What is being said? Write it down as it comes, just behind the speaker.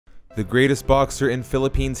The greatest boxer in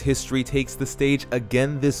Philippines history takes the stage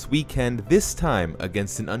again this weekend, this time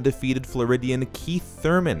against an undefeated Floridian Keith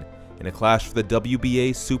Thurman in a clash for the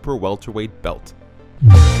WBA super welterweight belt.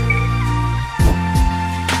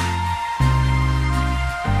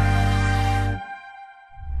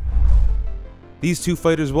 These two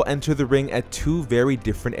fighters will enter the ring at two very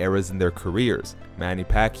different eras in their careers. Manny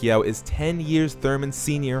Pacquiao is 10 years Thurman's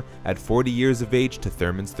senior at 40 years of age to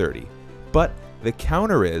Thurman's 30. But the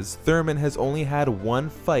counter is, Thurman has only had one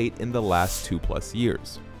fight in the last 2+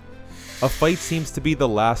 years. A fight seems to be the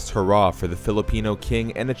last hurrah for the Filipino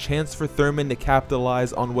king and a chance for Thurman to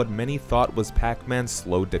capitalize on what many thought was Pac-Man's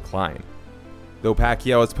slow decline. Though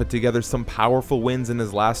Pacquiao has put together some powerful wins in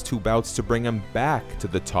his last two bouts to bring him back to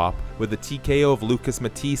the top with a TKO of Lucas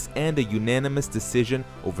Matisse and a unanimous decision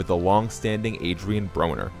over the long-standing Adrian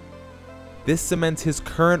Broner. This cements his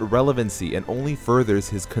current relevancy and only furthers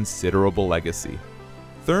his considerable legacy.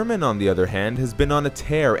 Thurman, on the other hand, has been on a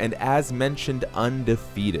tear and, as mentioned,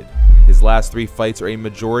 undefeated. His last 3 fights are a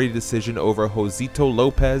majority decision over Josito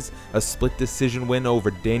Lopez, a split decision win over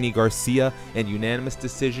Danny Garcia, and unanimous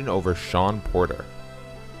decision over Sean Porter.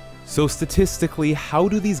 So statistically, how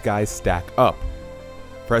do these guys stack up?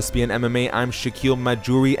 For SBN MMA, I'm Shaquille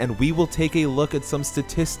Majuri, and we will take a look at some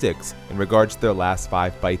statistics in regards to their last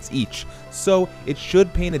 5 fights each, so it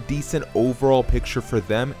should paint a decent overall picture for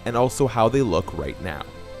them and also how they look right now.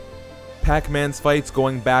 Pac-Man's fights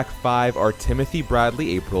going back 5 are Timothy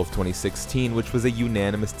Bradley, April of 2016, which was a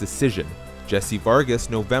unanimous decision. Jesse Vargas,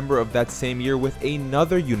 November of that same year, with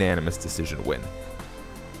another unanimous decision win.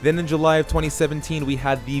 Then in July of 2017, we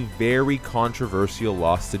had the very controversial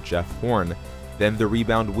loss to Jeff Horn. Then the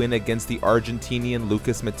rebound win against the Argentinian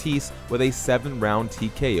Lucas Matisse with a 7-round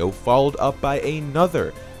TKO, followed up by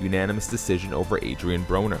another unanimous decision over Adrian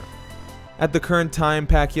Broner. At the current time,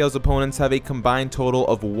 Pacquiao's opponents have a combined total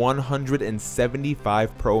of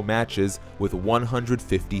 175 pro matches with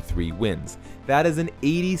 153 wins. That is an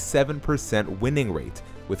 87% winning rate,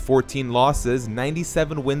 with 14 losses,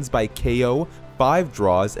 97 wins by KO, 5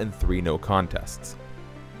 draws, and 3 no contests.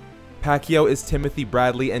 Pacquiao is Timothy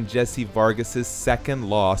Bradley and Jesse Vargas' second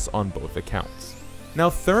loss on both accounts. Now,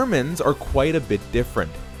 Thurman's are quite a bit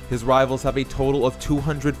different. His rivals have a total of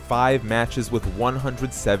 205 matches with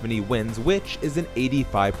 170 wins, which is an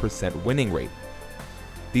 85% winning rate.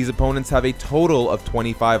 These opponents have a total of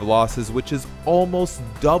 25 losses, which is almost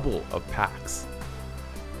double of Pac's.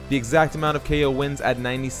 The exact amount of KO wins at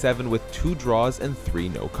 97 with 2 draws and 3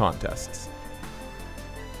 no contests.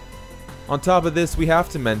 On top of this, we have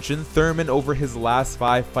to mention Thurman over his last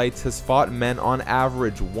 5 fights has fought men on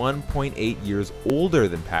average 1.8 years older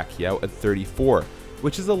than Pacquiao at 34,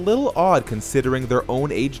 which is a little odd considering their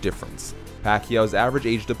own age difference, Pacquiao's average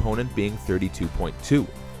aged opponent being 32.2.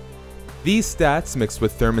 These stats, mixed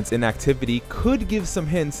with Thurman's inactivity, could give some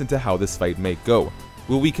hints into how this fight may go.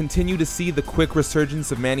 Will we continue to see the quick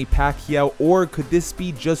resurgence of Manny Pacquiao, or could this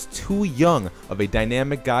be just too young of a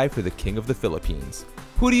dynamic guy for the King of the Philippines?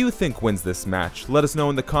 Who do you think wins this match? Let us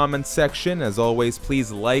know in the comments section. As always,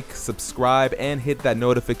 please like, subscribe, and hit that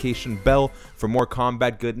notification bell for more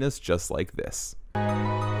combat goodness just like this.